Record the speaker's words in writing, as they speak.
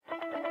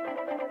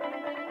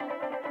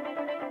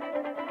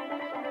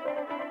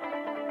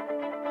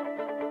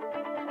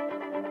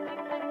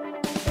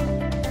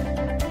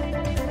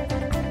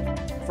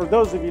for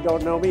those of you who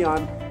don't know me,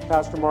 I'm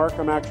Pastor Mark.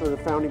 I'm actually the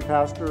founding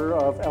pastor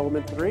of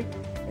Element 3.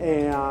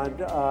 And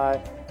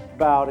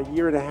about a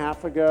year and a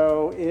half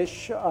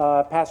ago-ish,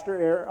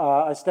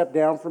 I stepped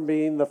down from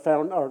being the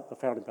founding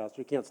pastor.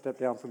 You can't step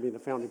down from being the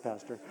founding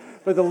pastor.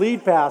 But the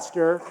lead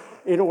pastor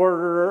in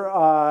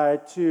order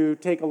to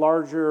take a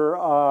larger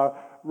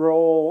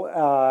role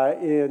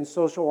in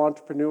social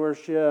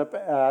entrepreneurship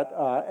at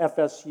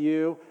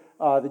FSU,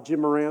 the Jim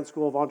Moran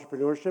School of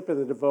Entrepreneurship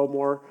and the DeVoe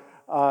Moore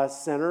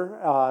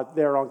Center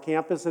there on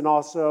campus. And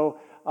also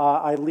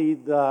I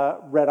lead the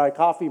Red Eye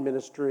Coffee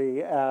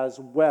Ministry as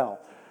well.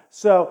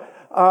 So,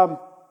 I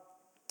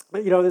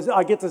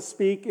get to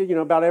speak,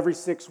 about every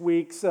 6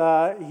 weeks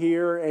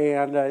here,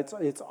 and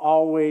it's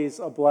always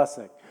a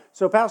blessing.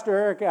 So Pastor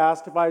Eric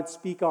asked if I'd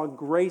speak on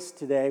grace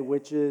today,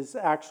 which is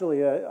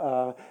actually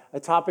a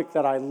topic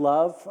that I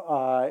love.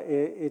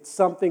 It's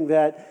something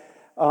that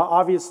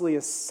obviously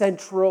is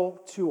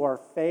central to our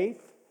faith.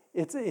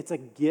 It's a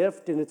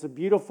gift, and it's a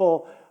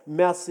beautiful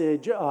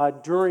message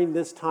during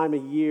this time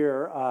of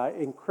year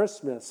in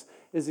Christmas,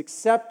 is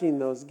accepting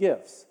those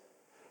gifts.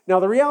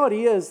 Now, the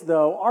reality is,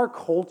 though, our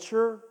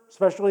culture,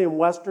 especially in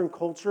Western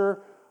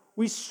culture,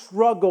 we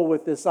struggle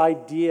with this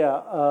idea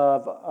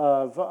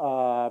of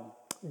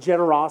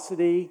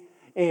generosity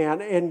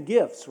and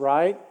gifts,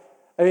 right?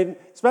 I mean,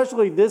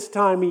 especially this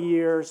time of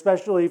year,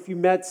 especially if you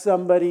met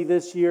somebody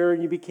this year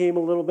and you became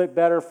a little bit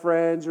better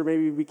friends, or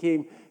maybe you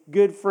became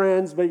good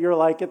friends, but you're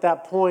like at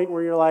that point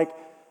where you're like,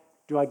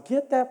 do I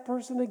get that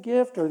person a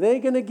gift? Are they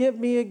going to get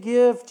me a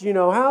gift?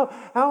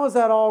 How is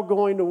that all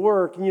going to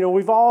work? And,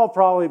 we've all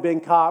probably been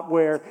caught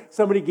where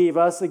somebody gave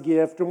us a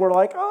gift and we're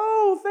like,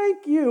 oh,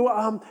 thank you.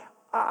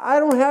 I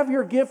don't have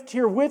your gift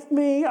here with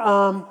me.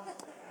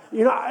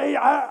 In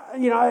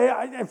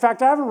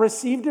fact, I haven't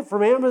received it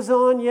from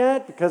Amazon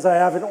yet because I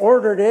haven't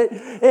ordered it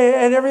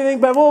and everything,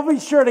 but we'll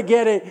be sure to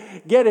get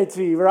it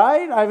to you,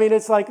 right? I mean,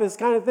 it's like this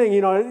kind of thing.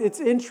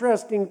 It's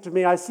interesting to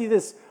me. I see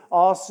this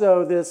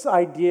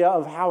idea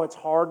of how it's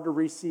hard to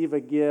receive a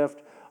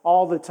gift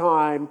all the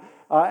time.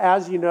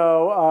 As you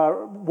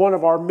know, one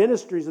of our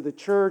ministries of the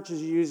church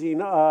is using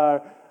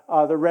the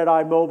Red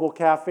Eye Mobile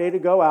Cafe to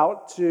go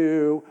out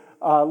to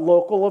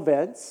local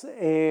events,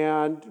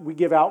 and we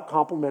give out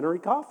complimentary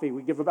coffee.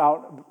 We give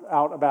out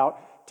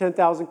about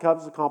 10,000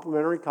 cups of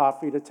complimentary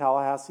coffee to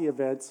Tallahassee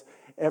events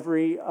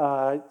every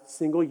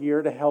single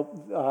year to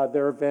help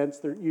their events.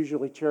 They're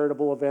usually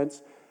charitable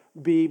events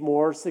be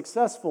more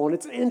successful. And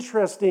it's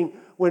interesting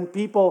when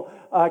people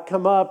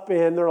come up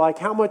and they're like,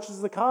 how much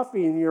is the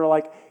coffee? And you're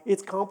like,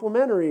 it's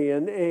complimentary.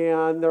 And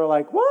they're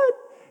like, what?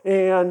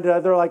 And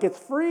they're like, it's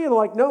free. And they're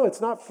like, no, it's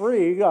not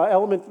free.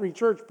 Element 3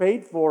 Church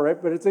paid for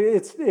it, but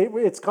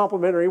it's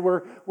complimentary.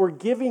 We're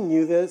giving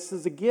you this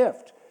as a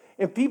gift.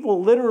 And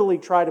people literally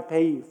try to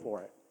pay you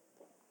for it.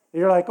 And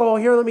you're like, oh,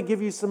 here, let me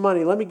give you some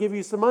money. Let me give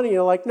you some money. And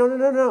you're like,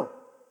 no.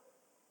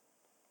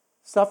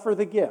 Suffer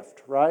the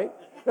gift, right?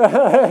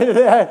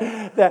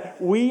 that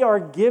we are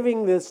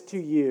giving this to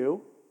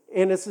you,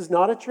 and this is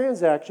not a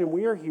transaction.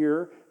 We are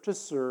here to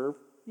serve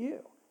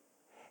you.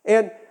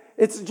 And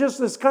it's just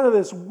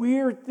this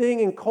weird thing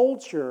in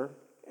culture.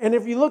 And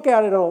if you look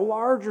at it on a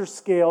larger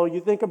scale,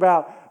 you think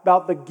about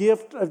the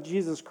gift of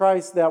Jesus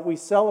Christ that we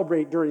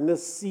celebrate during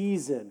this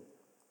season,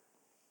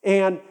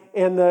 and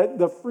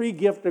the free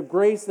gift of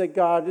grace that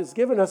God has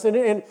given us. And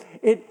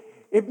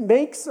it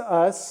makes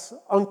us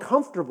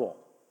uncomfortable.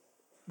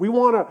 We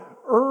want to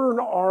earn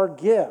our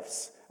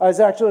gifts. I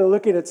was actually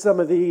looking at some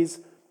of these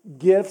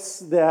gifts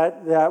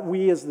that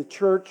we as the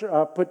church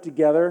put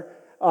together.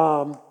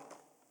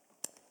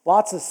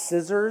 Lots of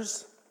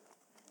scissors.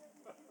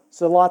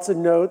 So lots of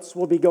notes.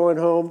 We'll be going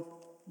home.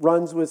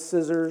 Runs with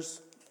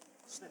scissors.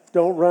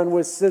 Don't run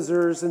with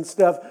scissors and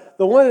stuff.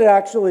 The one that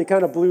actually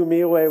kind of blew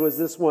me away was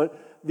this one.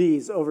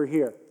 These over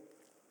here.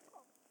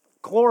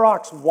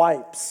 Clorox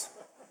wipes.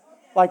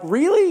 Like,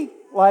 really?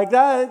 Like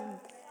that?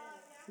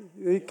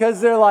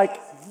 Because they're like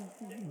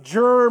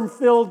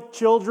germ-filled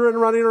children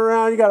running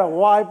around. You got to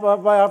wipe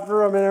up after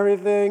them and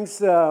everything.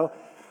 So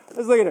I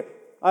was looking at it.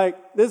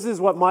 Like, this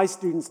is what my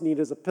students need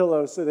as a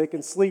pillow so they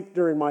can sleep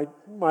during my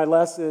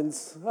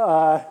lessons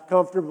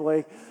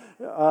comfortably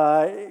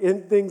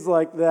and things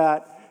like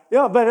that.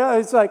 Yeah, but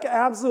it's like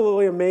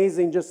absolutely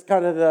amazing just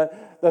kind of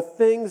the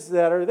things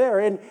that are there.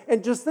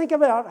 And just think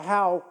about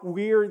how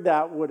weird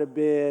that would have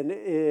been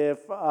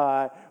if,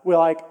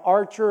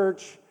 our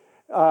church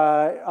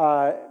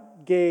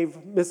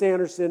gave Miss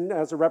Anderson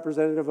as a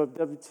representative of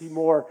W.T.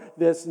 Moore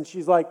this, and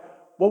she's like,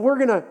 well, we're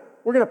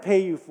gonna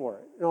pay you for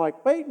it. And they're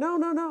like, wait,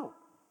 no.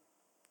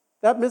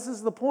 That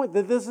misses the point,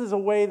 that this is a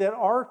way that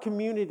our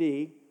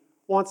community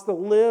wants to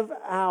live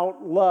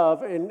out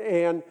love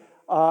and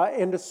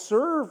to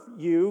serve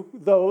you,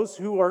 those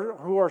who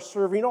are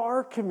serving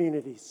our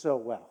community so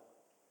well.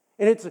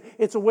 And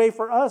it's a way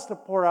for us to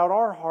pour out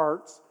our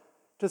hearts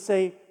to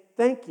say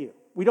thank you.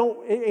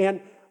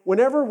 And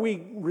whenever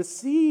we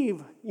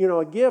receive,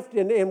 a gift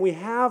and we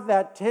have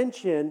that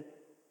tension,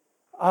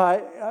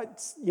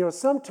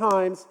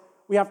 sometimes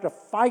we have to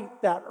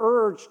fight that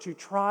urge to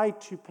try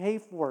to pay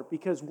for it,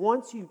 because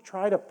once you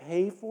try to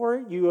pay for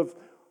it, you have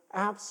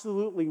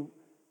absolutely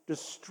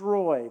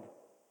destroyed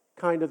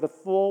kind of the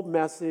full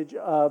message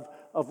of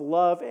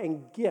love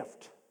and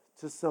gift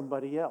to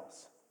somebody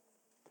else.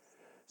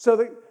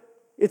 So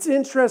it's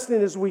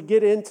interesting as we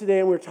get in today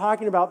and we're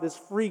talking about this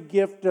free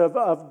gift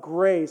of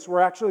grace.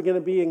 We're actually going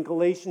to be in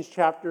Galatians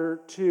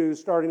chapter 2,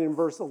 starting in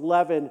verse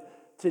 11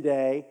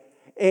 today.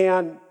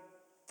 And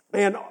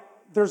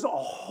there's a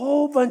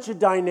whole bunch of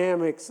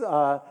dynamics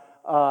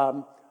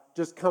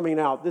just coming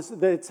out.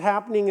 It's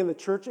happening in the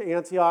church of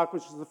Antioch,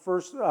 which is the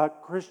first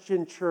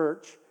Christian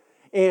church.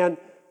 And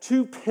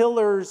two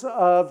pillars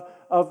of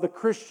the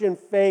Christian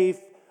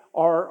faith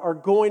are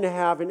going to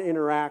have an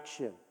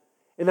interaction.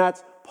 And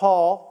that's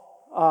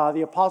Paul,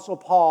 the Apostle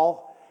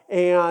Paul,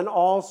 and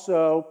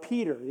also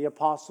Peter, the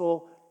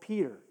Apostle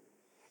Peter.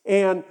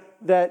 And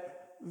that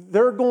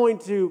they're going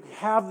to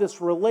have this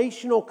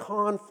relational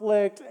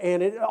conflict,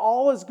 and it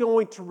all is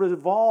going to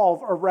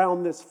revolve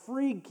around this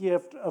free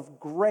gift of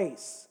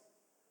grace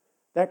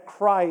that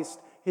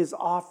Christ has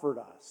offered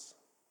us.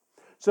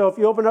 So if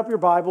you open up your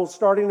Bible,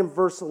 starting in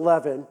verse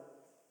 11,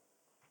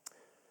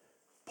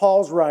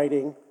 Paul's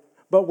writing,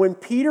 "But when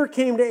Peter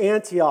came to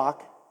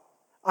Antioch,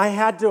 I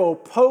had to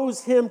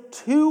oppose him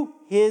to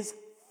his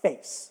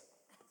face.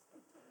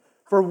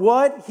 For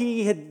what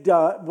he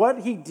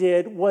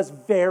did was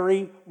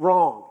very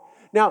wrong."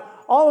 Now,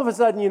 all of a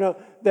sudden,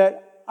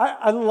 that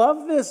I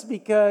love this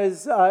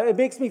because it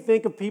makes me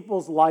think of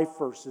people's life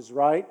verses,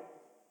 right?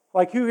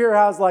 Like, who here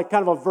has like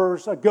kind of a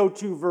verse, a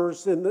go-to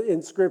verse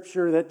in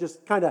Scripture that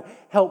just kind of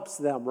helps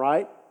them,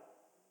 right?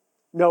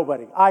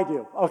 Nobody. I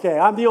do. Okay,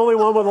 I'm the only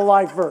one with a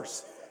life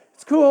verse.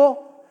 It's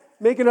cool.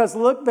 Making us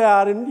look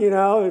bad, and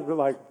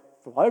like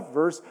the life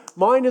verse.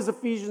 Mine is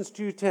Ephesians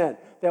 2:10,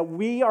 that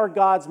we are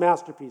God's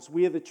masterpiece.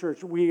 We are the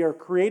church. We are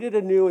created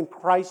anew in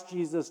Christ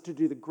Jesus to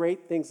do the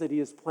great things that He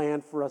has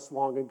planned for us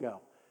long ago.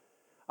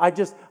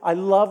 I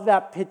love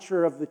that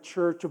picture of the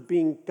church of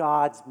being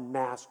God's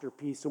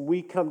masterpiece, and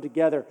we come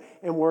together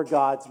and we're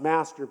God's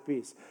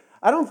masterpiece.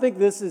 I don't think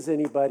this is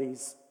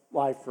anybody's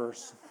life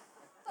verse.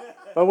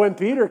 But when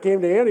Peter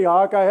came to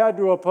Antioch, I had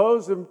to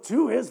oppose him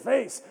to his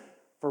face.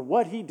 For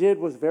what he did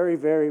was very,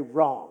 very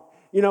wrong.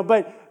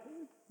 But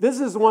this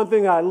is one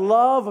thing I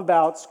love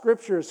about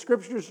Scripture.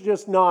 Scripture is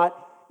just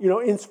not,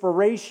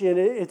 inspiration.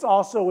 It's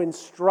also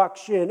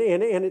instruction,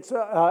 and it's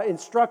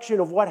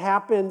instruction of what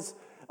happens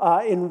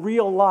in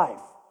real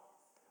life.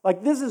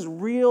 Like, this is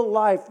real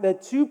life,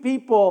 that two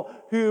people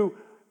who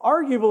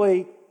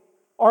arguably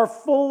are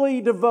fully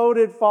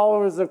devoted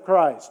followers of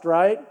Christ,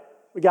 right?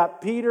 We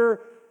got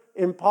Peter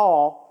and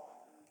Paul,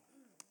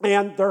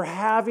 and they're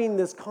having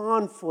this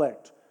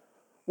conflict.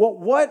 Well,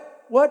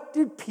 what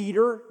did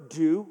Peter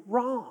do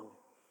wrong?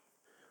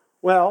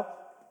 Well,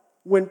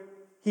 when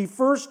he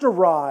first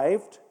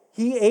arrived,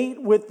 he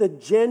ate with the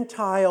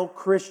Gentile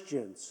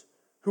Christians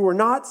who were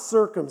not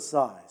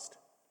circumcised.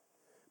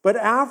 But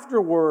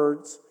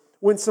afterwards,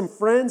 when some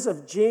friends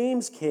of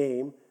James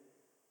came,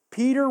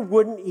 Peter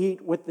wouldn't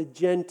eat with the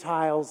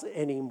Gentiles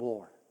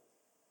anymore.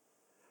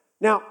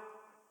 Now,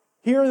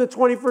 here in the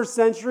 21st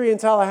century in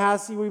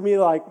Tallahassee, we'd be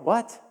like,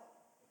 what?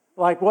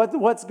 Like,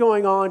 what's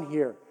going on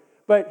here?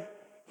 But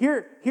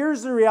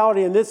here's the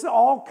reality, and this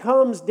all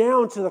comes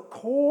down to the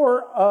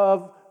core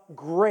of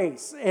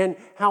grace and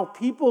how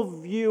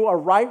people view a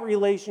right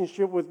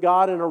relationship with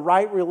God and a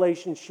right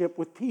relationship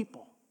with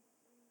people.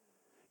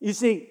 You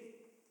see,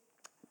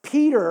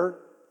 Peter,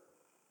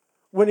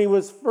 when he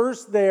was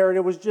first there, and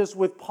it was just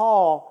with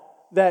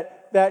Paul,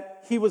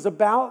 that he was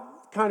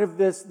about kind of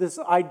this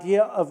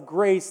idea of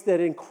grace, that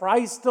in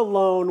Christ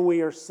alone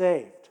we are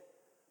saved.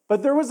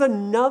 But there was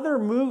another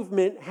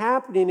movement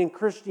happening in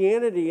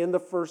Christianity in the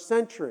first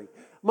century.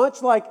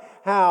 Much like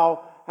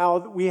how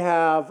we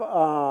have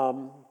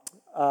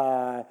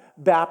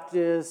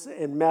Baptists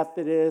and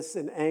Methodists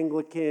and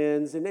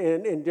Anglicans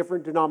and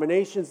different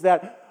denominations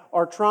that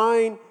are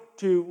trying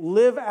to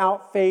live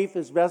out faith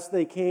as best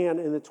they can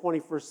in the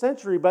 21st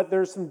century, but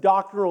there's some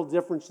doctrinal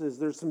differences.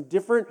 There's some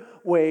different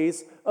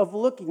ways of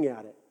looking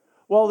at it.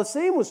 Well, the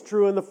same was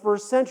true in the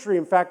first century.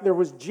 In fact, there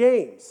was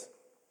James.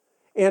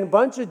 And a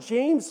bunch of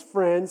James'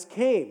 friends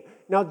came.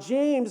 Now,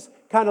 James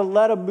kind of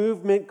led a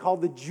movement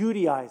called the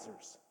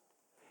Judaizers.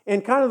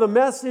 And kind of the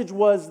message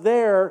was,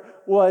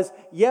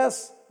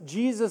 yes,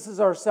 Jesus is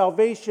our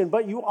salvation,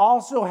 but you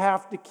also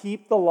have to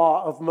keep the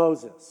law of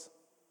Moses.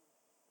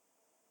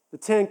 The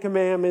 10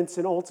 Commandments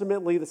and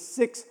ultimately the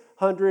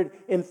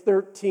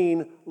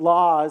 613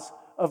 laws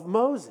of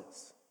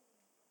Moses.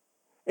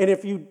 And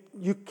if you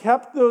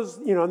kept those,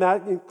 and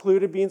that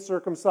included being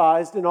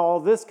circumcised and all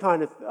this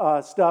kind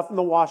of stuff, and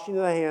the washing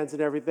of the hands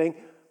and everything,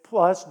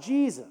 plus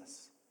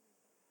Jesus.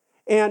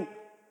 And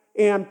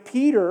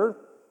Peter,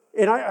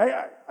 and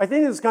I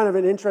think this is kind of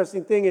an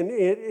interesting thing, and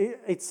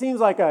it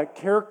seems like a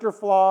character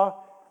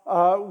flaw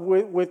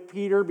with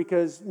Peter,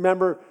 because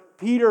remember,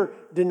 Peter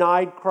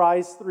denied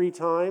Christ 3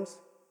 times.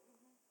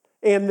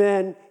 And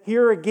then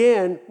here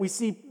again, we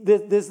see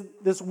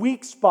this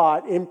weak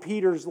spot in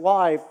Peter's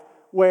life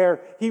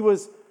where he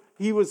was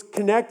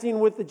connecting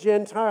with the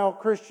Gentile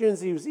Christians.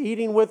 He was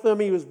eating with them.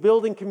 He was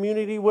building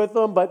community with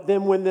them. But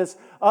then when this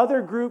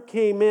other group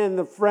came in,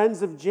 the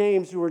friends of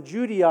James, who were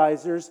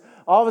Judaizers,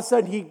 all of a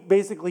sudden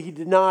he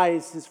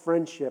denies his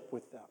friendship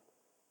with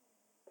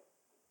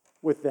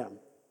them.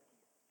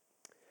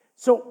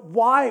 So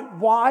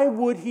why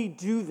would he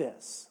do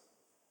this?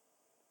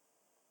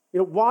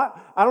 Why?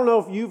 I don't know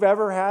if you've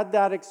ever had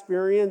that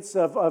experience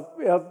of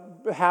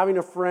having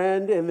a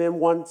friend, and then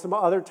when some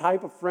other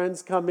type of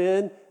friends come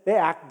in, they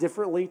act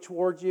differently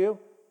towards you.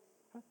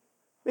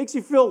 Makes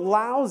you feel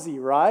lousy,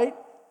 right?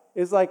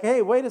 It's like,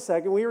 hey, wait a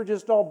second, we were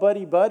just all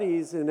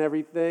buddies and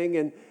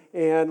everything,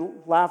 and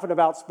laughing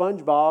about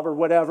SpongeBob or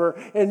whatever,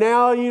 and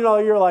now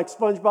you're like,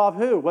 SpongeBob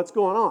who? What's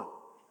going on?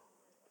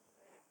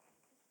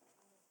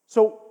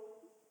 So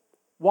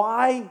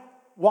why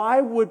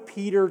would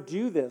Peter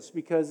do this?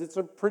 Because it's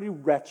a pretty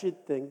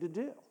wretched thing to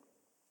do.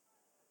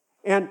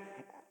 And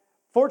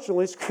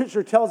fortunately,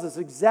 Scripture tells us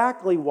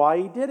exactly why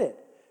he did it.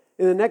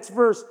 In the next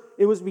verse,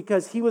 it was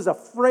because he was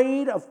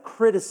afraid of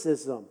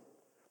criticism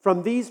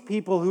from these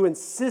people who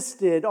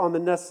insisted on the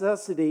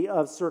necessity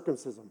of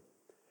circumcision.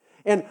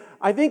 And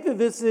I think that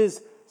this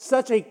is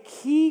such a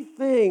key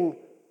thing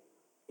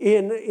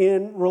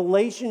in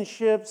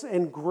relationships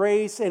and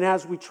grace, and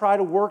as we try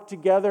to work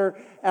together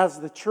as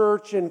the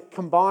church and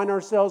combine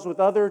ourselves with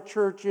other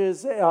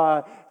churches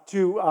to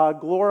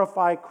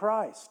glorify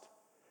Christ.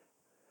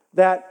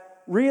 That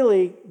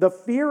really the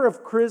fear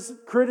of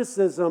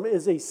criticism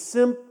is a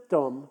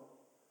symptom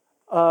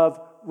of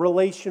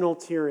relational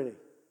tyranny.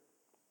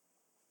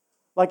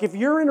 Like if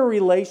you're in a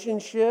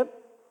relationship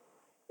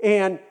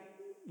and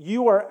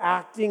you are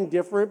acting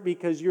different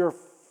because you're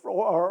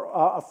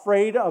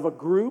afraid of a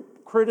group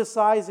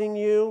criticizing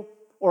you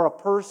or a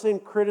person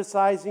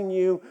criticizing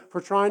you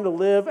for trying to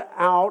live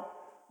out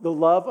the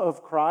love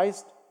of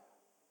Christ,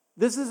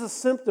 this is a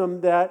symptom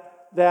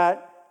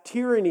that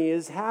tyranny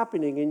is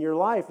happening in your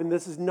life, and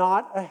this is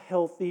not a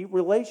healthy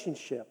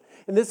relationship.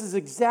 And this is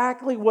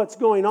exactly what's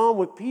going on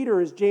with Peter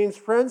as James'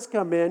 friends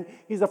come in.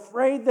 He's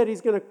afraid that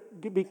he's going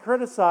to be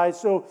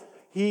criticized, so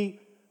he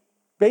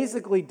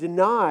basically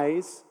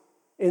denies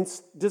and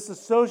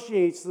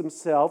disassociates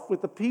himself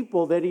with the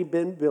people that he'd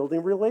been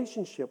building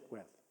relationship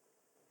with.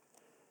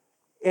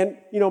 And,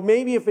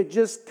 maybe if it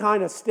just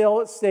kind of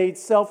still stayed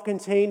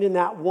self-contained in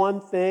that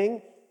one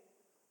thing,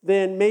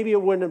 then maybe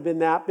it wouldn't have been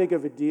that big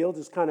of a deal,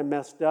 just kind of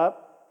messed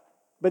up.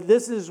 But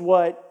this is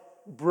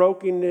what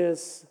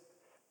brokenness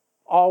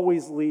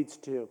always leads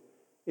to,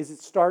 is it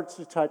starts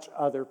to touch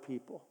other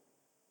people.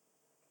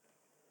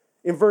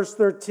 In verse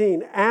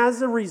 13,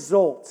 as a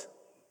result,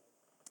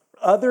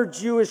 other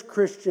Jewish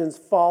Christians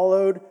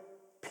followed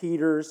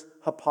Peter's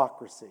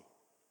hypocrisy.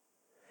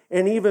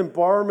 And even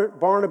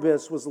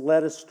Barnabas was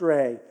led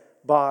astray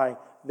by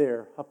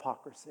their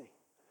hypocrisy.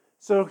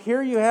 So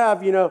here you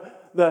have,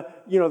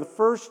 the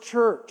first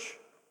church,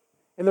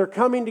 and they're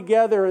coming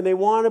together and they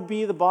want to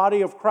be the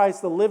body of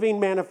Christ, the living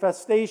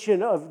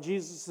manifestation of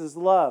Jesus'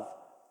 love.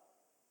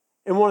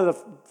 And one of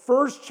the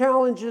first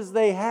challenges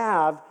they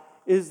have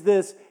is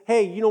this,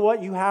 hey, you know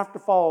what? You have to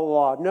follow the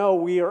law. No,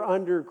 we are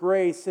under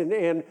grace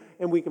and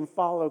we can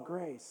follow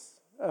grace,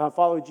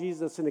 follow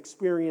Jesus and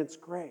experience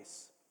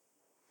grace.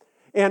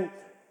 And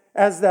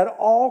as that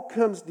all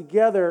comes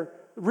together,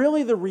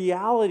 really the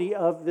reality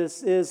of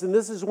this is, and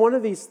this is one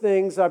of these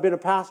things, I've been a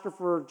pastor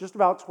for just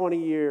about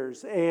 20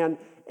 years, and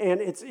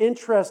it's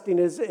interesting,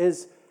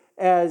 as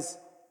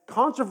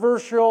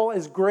controversial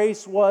as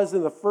grace was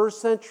in the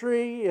first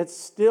century, it's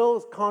still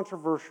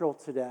controversial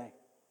today.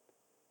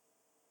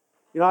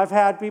 I've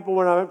had people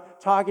when I'm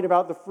talking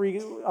about the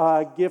free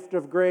gift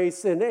of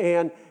grace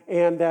and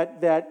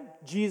that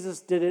Jesus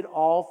did it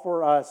all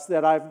for us,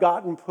 that I've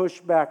gotten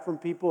pushback from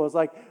people. It's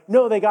like,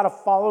 no, they got to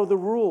follow the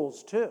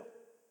rules too.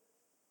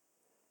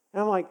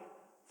 And I'm like,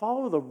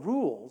 follow the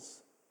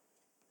rules?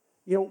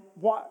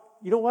 What?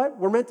 You know what?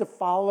 We're meant to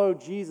follow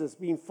Jesus,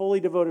 being fully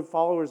devoted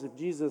followers of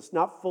Jesus,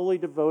 not fully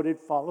devoted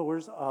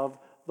followers of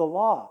the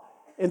law.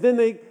 And then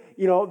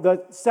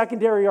the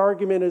secondary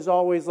argument is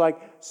always like,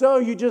 so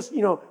you just,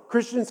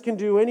 Christians can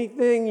do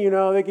anything,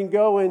 they can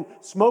go and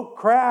smoke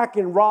crack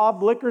and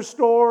rob liquor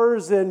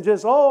stores and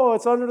just,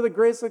 it's under the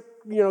grace of,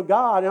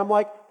 God. And I'm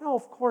like, no,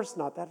 of course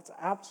not. That's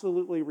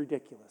absolutely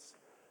ridiculous.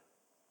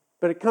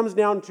 But it comes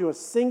down to a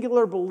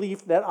singular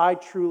belief that I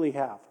truly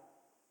have.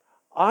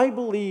 I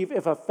believe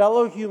if a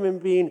fellow human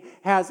being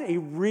has a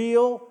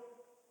real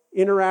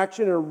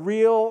interaction, a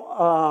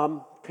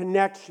real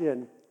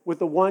connection with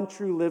the one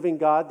true living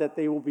God, that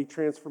they will be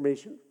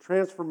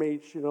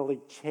transformationally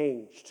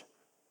changed.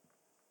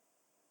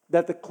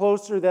 That the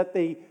closer that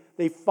they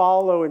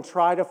follow and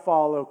try to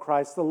follow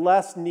Christ, the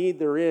less need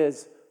there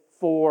is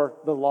for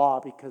the law,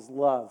 because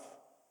love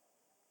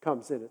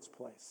comes in its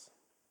place.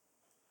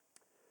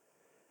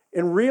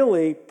 And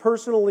really,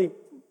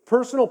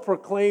 personal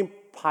proclaimed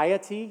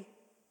piety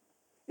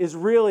is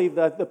really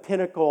the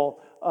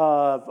pinnacle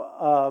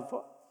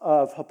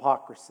of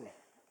hypocrisy.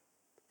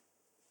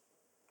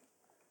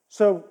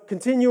 So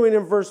continuing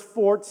in verse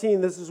 14,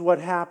 this is what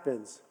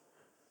happens.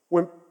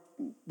 When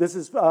this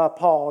is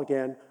Paul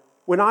again.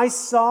 When I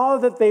saw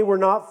that they were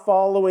not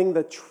following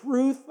the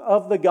truth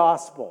of the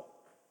gospel.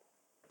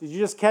 Did you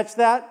just catch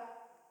that?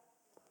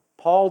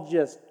 Paul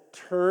just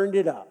turned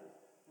it up.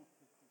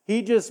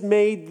 He just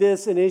made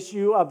this an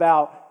issue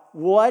about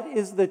what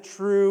is the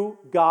true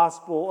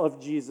gospel of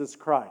Jesus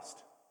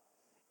Christ.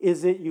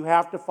 Is it you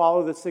have to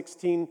follow the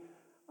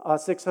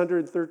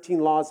 613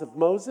 laws of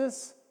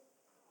Moses?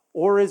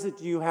 Or is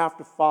it you have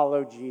to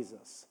follow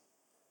Jesus?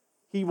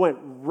 He went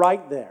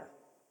right there.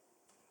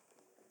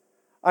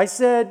 I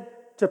said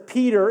to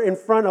Peter in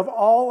front of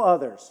all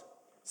others,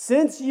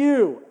 since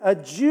you, a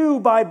Jew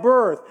by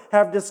birth,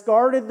 have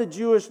discarded the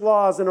Jewish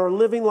laws and are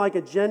living like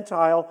a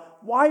Gentile,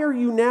 why are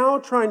you now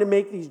trying to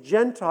make these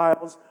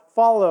Gentiles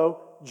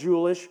follow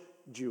Jewish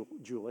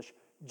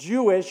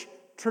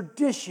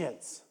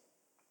traditions?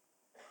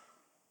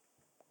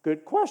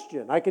 Good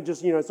question. I could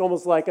just, it's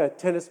almost like a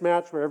tennis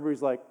match where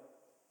everybody's like,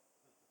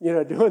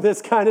 doing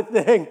this kind of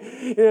thing.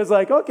 And it's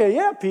like, okay,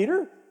 yeah,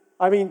 Peter.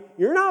 I mean,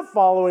 you're not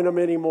following them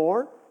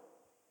anymore.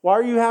 Why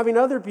are you having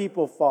other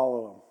people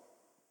follow them?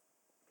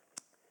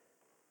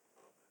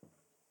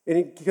 And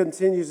he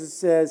continues, it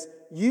says,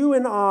 you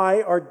and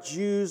I are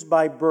Jews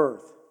by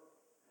birth,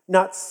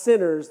 not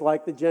sinners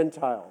like the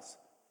Gentiles.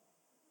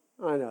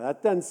 I know,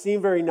 that doesn't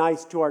seem very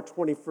nice to our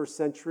 21st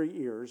century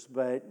ears,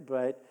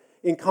 but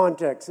in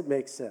context it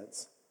makes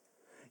sense.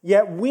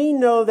 Yet we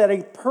know that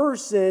a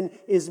person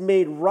is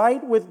made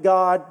right with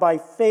God by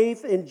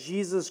faith in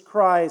Jesus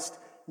Christ,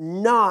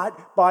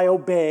 not by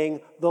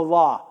obeying the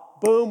law.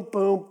 Boom,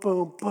 boom,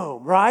 boom,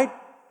 boom, right?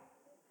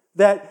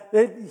 That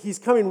he's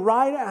coming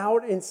right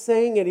out and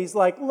saying it. He's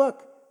like,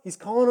 look, he's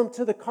calling them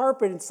to the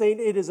carpet and saying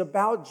it is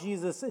about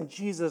Jesus and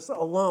Jesus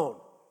alone.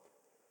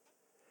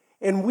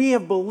 And we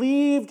have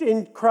believed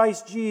in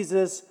Christ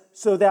Jesus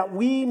so that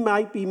we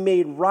might be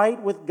made right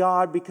with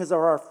God because of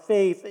our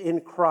faith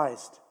in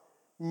Christ,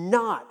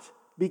 not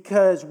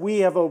because we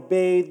have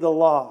obeyed the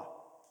law.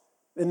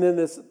 And then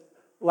this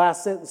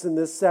last sentence in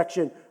this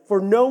section, for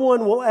no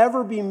one will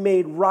ever be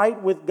made right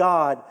with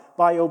God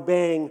by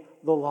obeying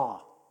the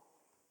law.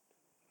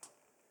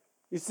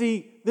 You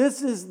see,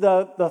 this is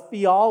the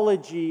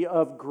theology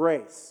of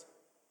grace.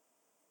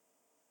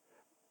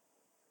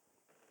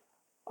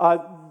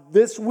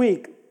 This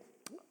week,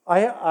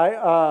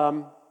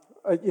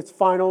 it's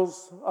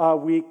finals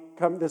week,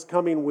 this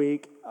coming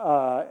week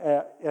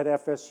at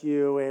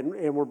FSU,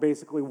 and we're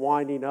basically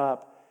winding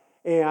up.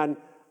 And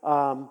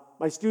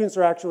my students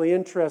are actually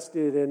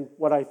interested in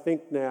what I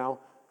think now,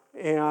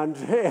 and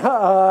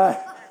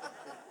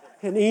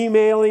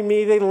emailing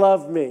me. They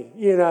love me,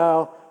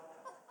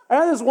 I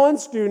had this one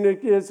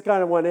student that is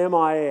kind of went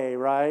MIA,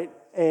 right?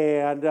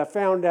 And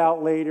found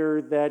out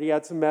later that he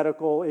had some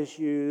medical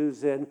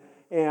issues and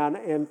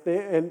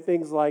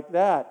things like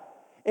that.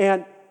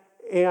 And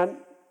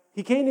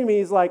he came to me,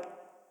 he's like,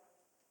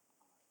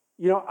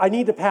 I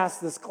need to pass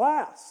this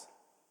class.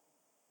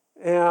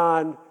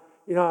 And,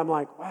 I'm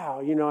like, wow,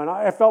 and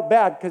I felt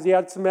bad because he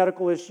had some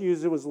medical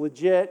issues. It was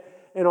legit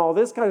and all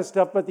this kind of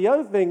stuff. But the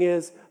other thing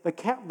is the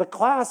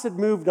class had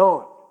moved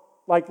on.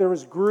 Like there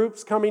was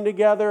groups coming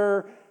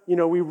together.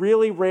 We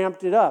really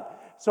ramped it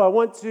up. So I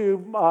went to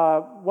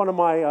one of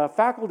my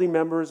faculty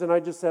members and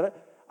I just said,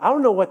 I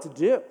don't know what to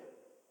do.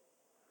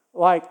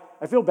 Like,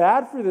 I feel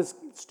bad for this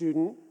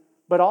student,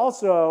 but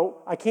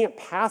also I can't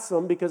pass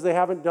them because they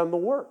haven't done the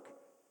work.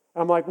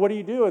 I'm like, what do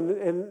you do?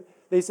 And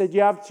they said,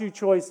 you have two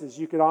choices.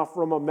 You could offer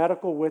them a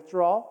medical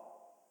withdrawal,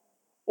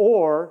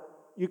 or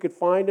you could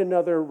find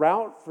another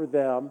route for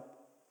them,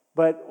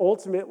 but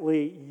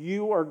ultimately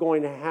you are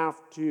going to have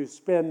to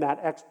spend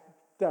that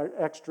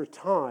extra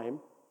time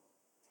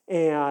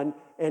and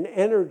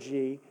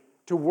energy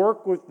to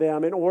work with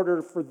them in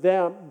order for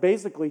them,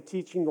 basically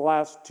teaching the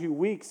last 2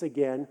 weeks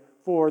again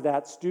for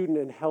that student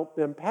and help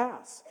them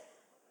pass.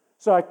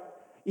 So I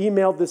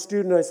emailed the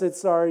student, I said,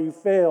 sorry, you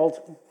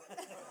failed.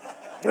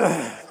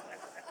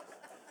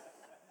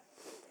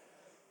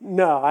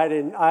 No, I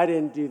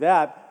didn't do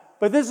that.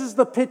 But this is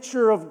the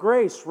picture of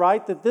grace,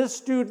 right? That this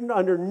student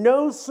under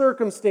no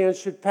circumstance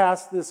should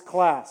pass this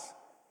class,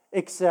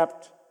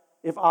 except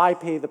if I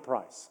pay the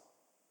price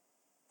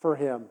for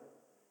him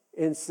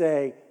and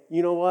say,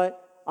 you know what?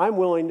 I'm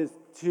willing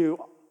to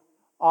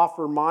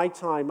offer my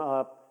time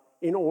up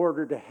in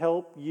order to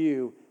help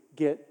you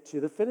get to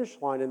the finish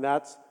line. And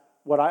that's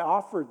what I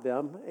offered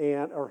them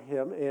or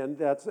him, and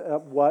that's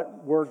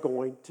what we're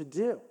going to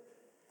do.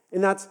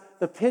 And that's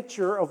the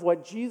picture of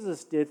what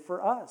Jesus did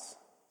for us.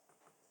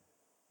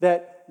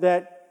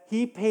 That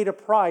he paid a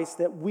price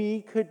that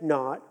we could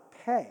not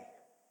pay.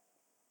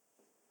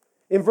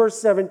 In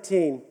verse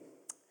 17,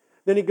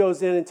 then he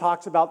goes in and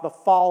talks about the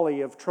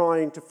folly of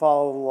trying to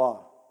follow the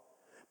law.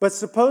 But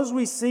suppose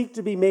we seek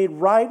to be made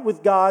right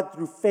with God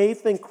through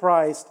faith in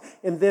Christ,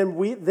 and then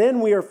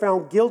we are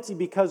found guilty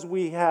because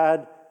we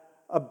had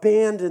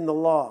abandoned the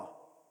law.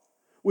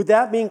 Would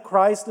that mean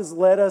Christ has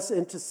led us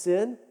into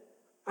sin?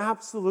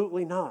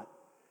 Absolutely not.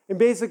 And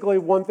basically,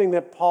 one thing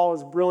that Paul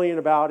is brilliant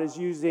about is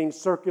using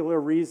circular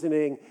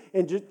reasoning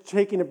and just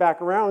taking it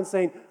back around and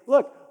saying,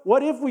 look,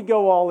 what if we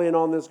go all in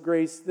on this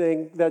grace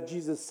thing that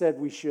Jesus said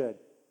we should?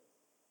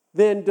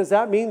 Then does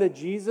that mean that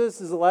Jesus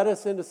has led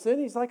us into sin?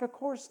 He's like, of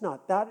course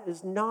not. That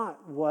is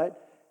not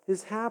what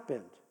has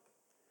happened.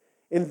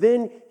 And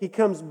then he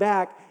comes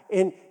back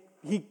and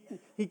he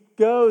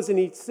goes and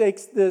he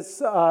takes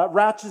this,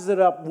 ratchets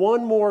it up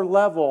one more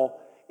level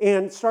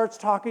and starts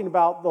talking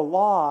about the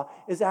law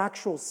as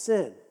actual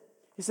sin.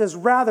 He says,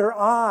 rather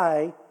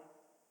I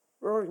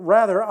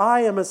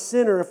am a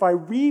sinner if I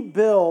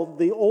rebuild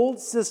the old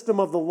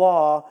system of the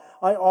law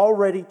I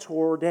already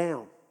tore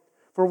down.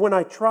 For when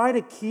I try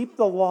to keep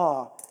the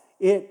law,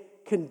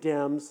 it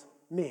condemns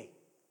me.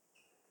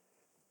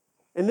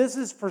 And this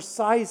is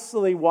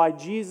precisely why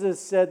Jesus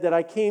said that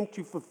I came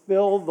to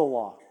fulfill the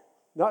law.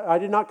 I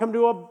did not come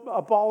to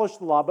abolish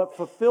the law, but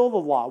fulfill the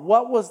law.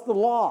 What was the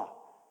law?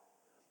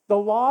 The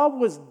law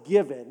was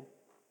given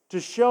to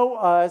show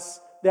us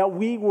that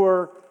we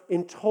were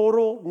in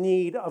total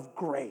need of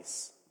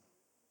grace.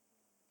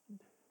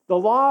 The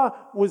law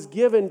was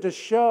given to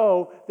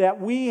show that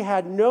we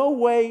had no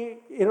way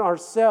in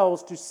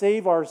ourselves to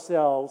save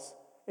ourselves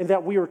and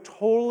that we are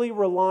totally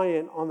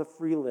reliant on the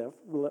free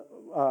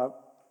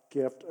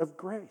gift of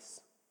grace.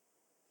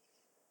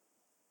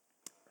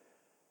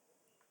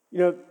 You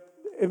know,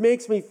 it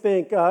makes me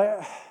think,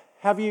 has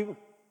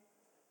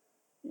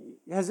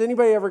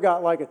anybody ever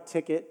got like a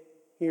ticket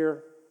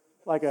here?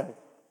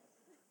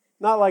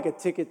 Not like a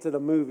ticket to the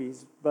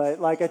movies,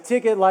 but like a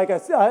ticket, like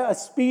a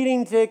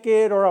speeding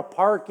ticket or a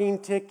parking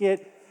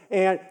ticket.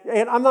 And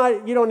I'm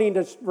not, you don't need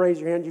to raise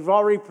your hand. You've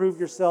already proved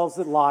yourselves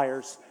as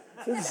liars.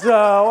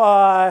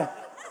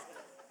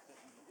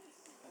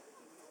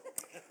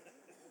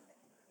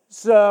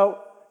 So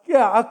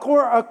yeah, of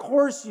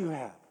course you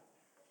have.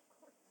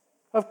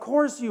 Of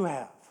course you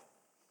have.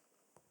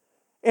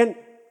 And,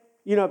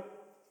 you know,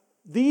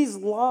 these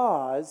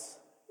laws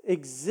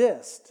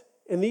exist.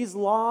 And these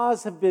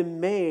laws have been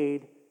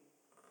made,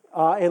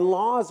 and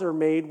laws are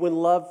made when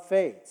love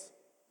fades,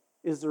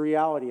 is the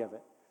reality of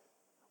it.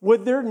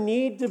 Would there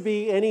need to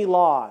be any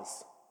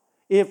laws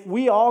if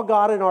we all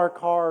got in our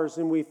cars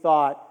and we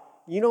thought,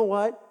 you know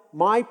what?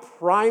 My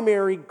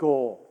primary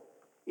goal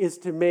is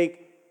to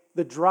make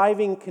the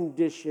driving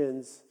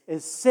conditions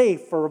as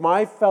safe for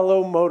my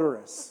fellow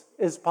motorists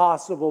as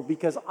possible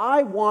because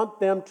I want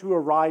them to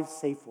arrive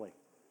safely.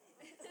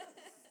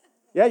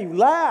 Yeah, you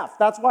laugh.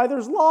 That's why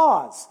there's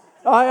laws.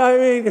 I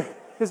mean,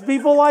 it's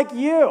people like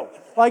you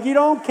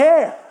don't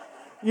care.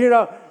 You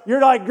know, you're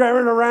like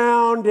driving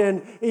around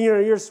and, you know,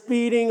 you're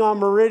speeding on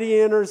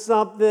Meridian or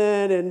something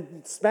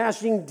and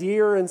smashing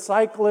deer and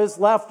cyclists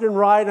left and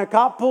right, and a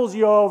cop pulls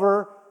you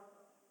over.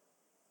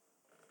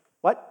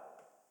 What?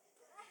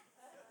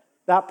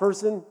 That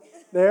person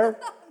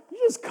there? You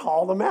just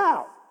call them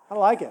out. I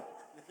like it.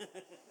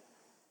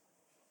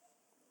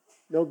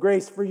 No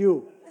grace for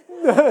you.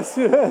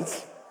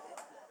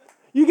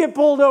 You get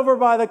pulled over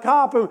by the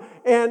cop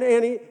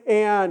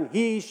and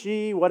he,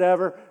 she,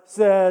 whatever,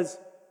 says,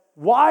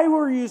 why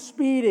were you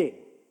speeding?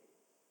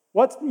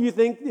 What do you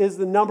think is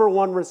the number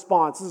one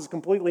response? This is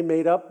completely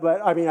made up,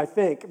 but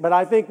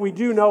I think we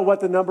do know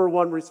what the number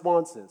one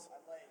response is.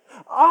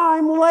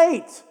 I'm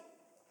late.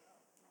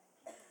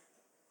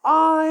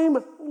 I'm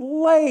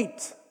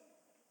late.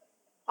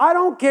 I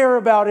don't care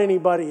about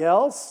anybody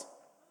else.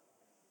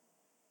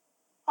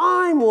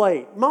 I'm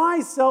late.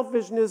 My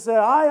selfishness,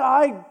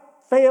 I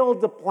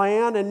failed to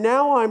plan, and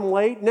now I'm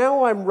late,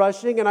 now I'm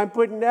rushing, and I'm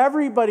putting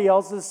everybody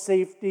else's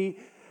safety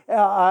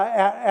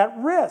at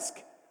risk.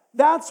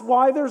 That's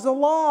why there's a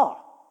law.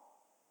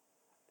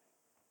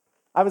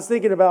 I was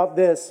thinking about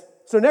this.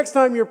 So next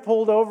time you're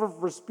pulled over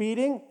for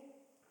speeding,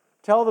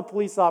 tell the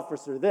police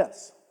officer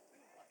this.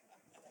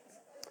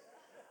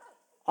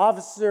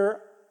 Officer,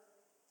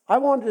 I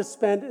wanted to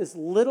spend as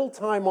little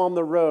time on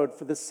the road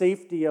for the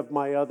safety of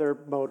my other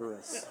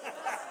motorists.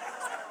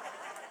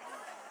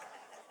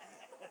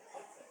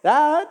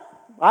 That,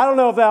 I don't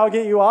know if that'll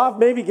get you off,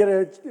 maybe get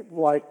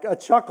a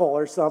chuckle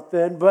or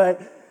something,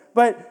 but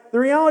the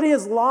reality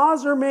is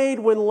laws are made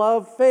when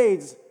love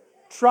fades.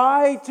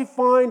 Try to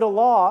find a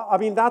law. I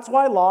mean, that's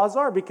why laws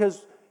are,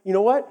 because you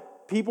know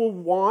what? People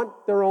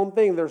want their own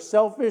thing. They're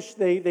selfish.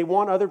 They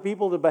want other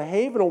people to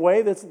behave in a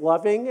way that's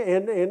loving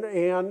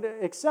and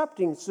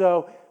accepting.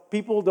 So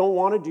people don't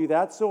want to do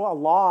that, so a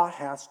law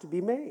has to be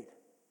made.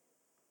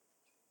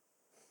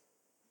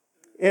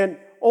 And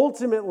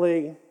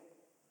ultimately,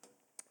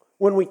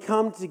 when we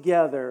come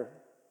together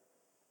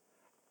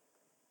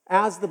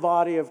as the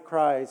body of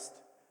Christ,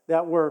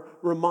 that we're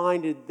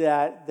reminded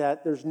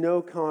that there's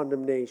no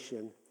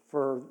condemnation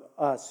for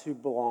us who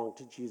belong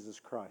to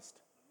Jesus Christ.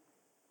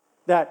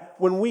 That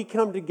when we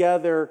come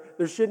together,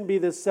 there shouldn't be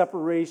this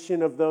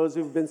separation of those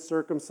who've been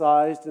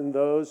circumcised and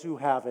those who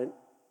haven't.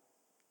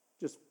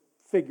 Just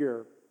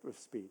figure of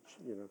speech,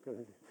 you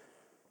know.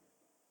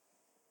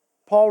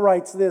 Paul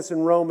writes this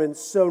in Romans,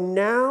 so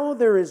now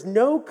there is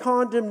no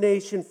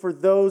condemnation for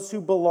those who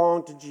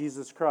belong to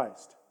Jesus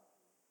Christ.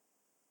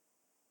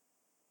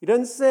 He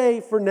doesn't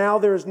say, for now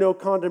there is no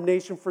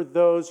condemnation for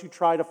those who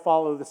try to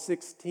follow the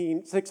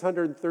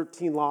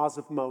 613 laws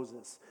of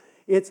Moses.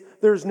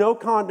 There's no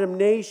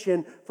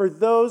condemnation for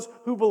those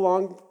who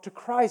belong to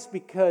Christ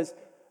because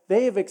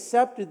they have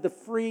accepted the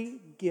free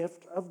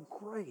gift of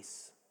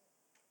grace.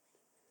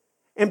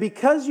 And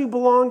because you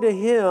belong to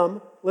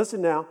Him,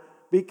 listen now,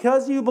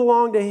 because you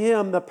belong to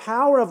Him, the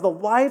power of the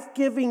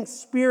life-giving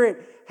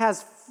Spirit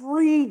has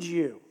freed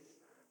you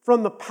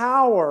from the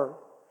power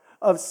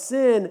of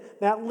sin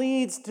that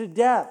leads to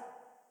death.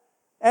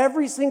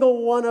 Every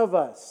single one of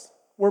us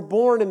were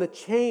born in the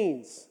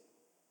chains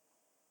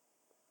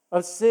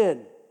of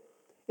sin,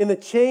 in the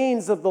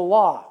chains of the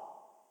law.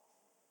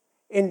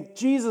 And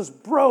Jesus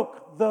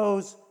broke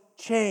those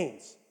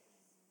chains.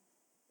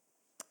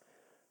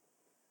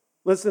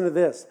 Listen to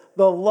this.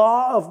 The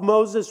law of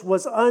Moses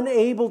was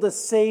unable to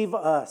save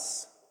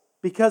us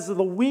because of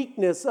the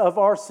weakness of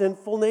our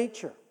sinful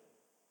nature.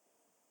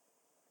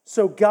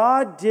 So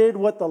God did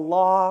what the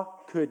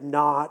law could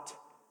not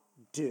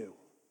do.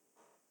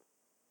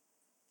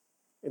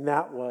 And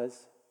that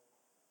was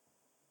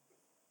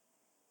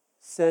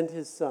send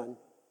His Son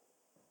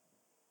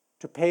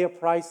to pay a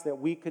price that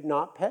we could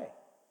not pay.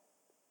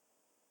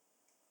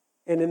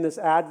 And in this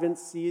Advent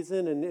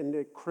season and in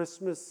the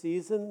Christmas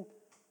season,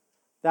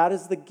 that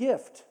is the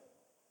gift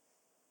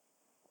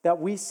that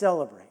we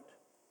celebrate.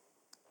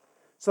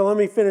 So let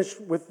me finish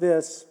with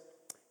this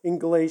in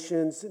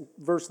Galatians,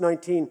 verse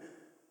 19.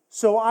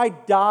 So I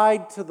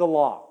died to the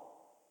law.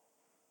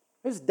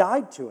 I just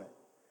died to it.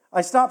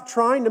 I stopped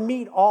trying to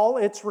meet all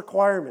its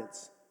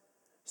requirements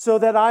so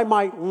that I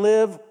might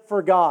live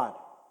for God.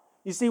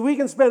 You see, we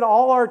can spend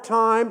all our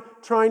time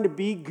trying to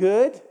be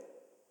good,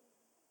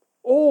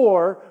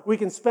 or we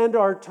can spend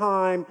our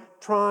time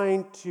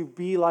trying to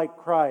be like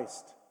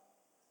Christ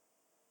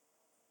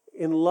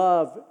in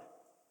love,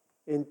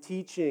 in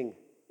teaching,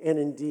 and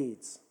in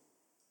deeds.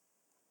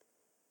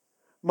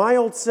 My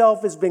old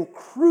self has been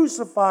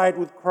crucified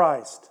with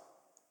Christ.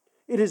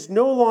 It is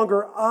no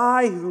longer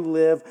I who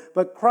live,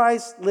 but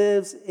Christ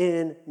lives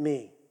in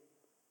me.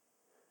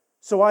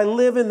 So I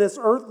live in this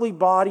earthly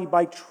body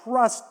by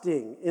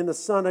trusting in the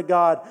Son of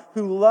God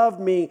who loved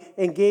me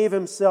and gave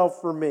Himself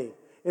for me.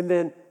 And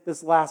then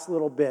this last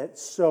little bit,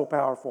 so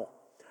powerful.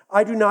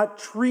 I do not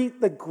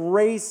treat the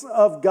grace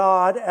of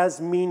God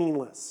as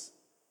meaningless.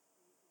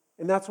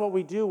 And that's what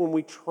we do when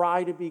we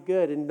try to be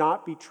good and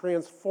not be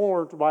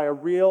transformed by a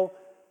real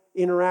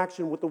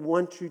interaction with the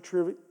one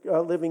true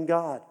living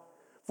God.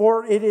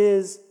 For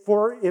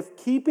if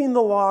keeping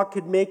the law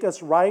could make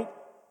us right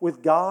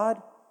with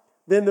God,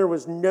 then there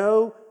was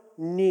no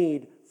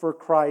need for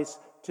Christ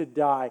to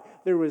die.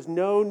 There was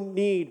no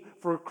need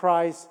for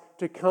Christ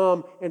to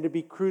come and to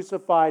be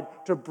crucified,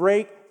 to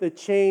break the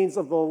chains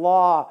of the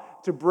law,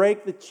 to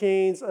break the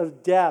chains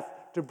of death,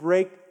 to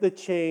break the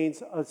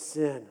chains of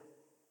sin.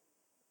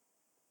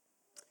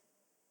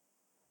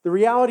 The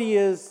reality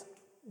is,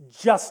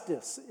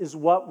 justice is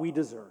what we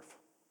deserve.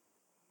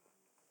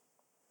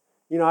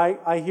 You know,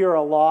 I hear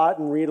a lot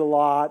and read a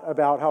lot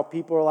about how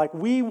people are like,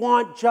 we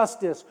want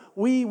justice.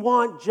 We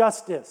want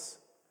justice.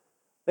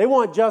 They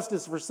want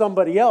justice for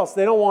somebody else.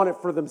 They don't want it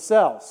for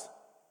themselves.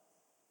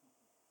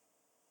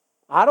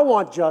 I don't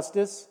want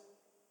justice.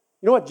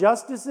 You know what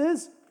justice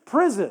is?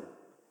 Prison.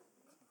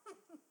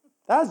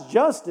 That's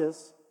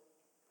justice.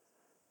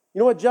 You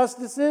know what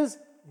justice is?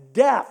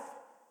 Death.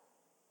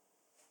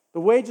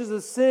 The wages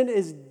of sin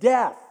is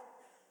death.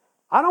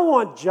 I don't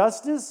want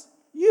justice.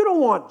 You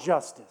don't want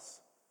justice.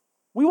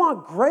 We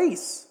want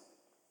grace.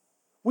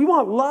 We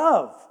want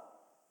love.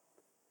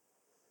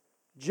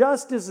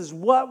 Justice is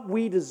what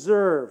we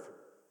deserve.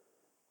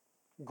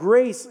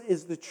 Grace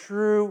is the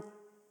true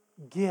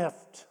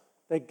gift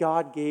that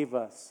God gave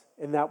us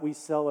and that we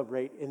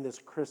celebrate in this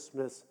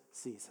Christmas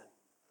season.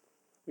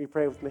 Will you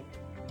pray with me?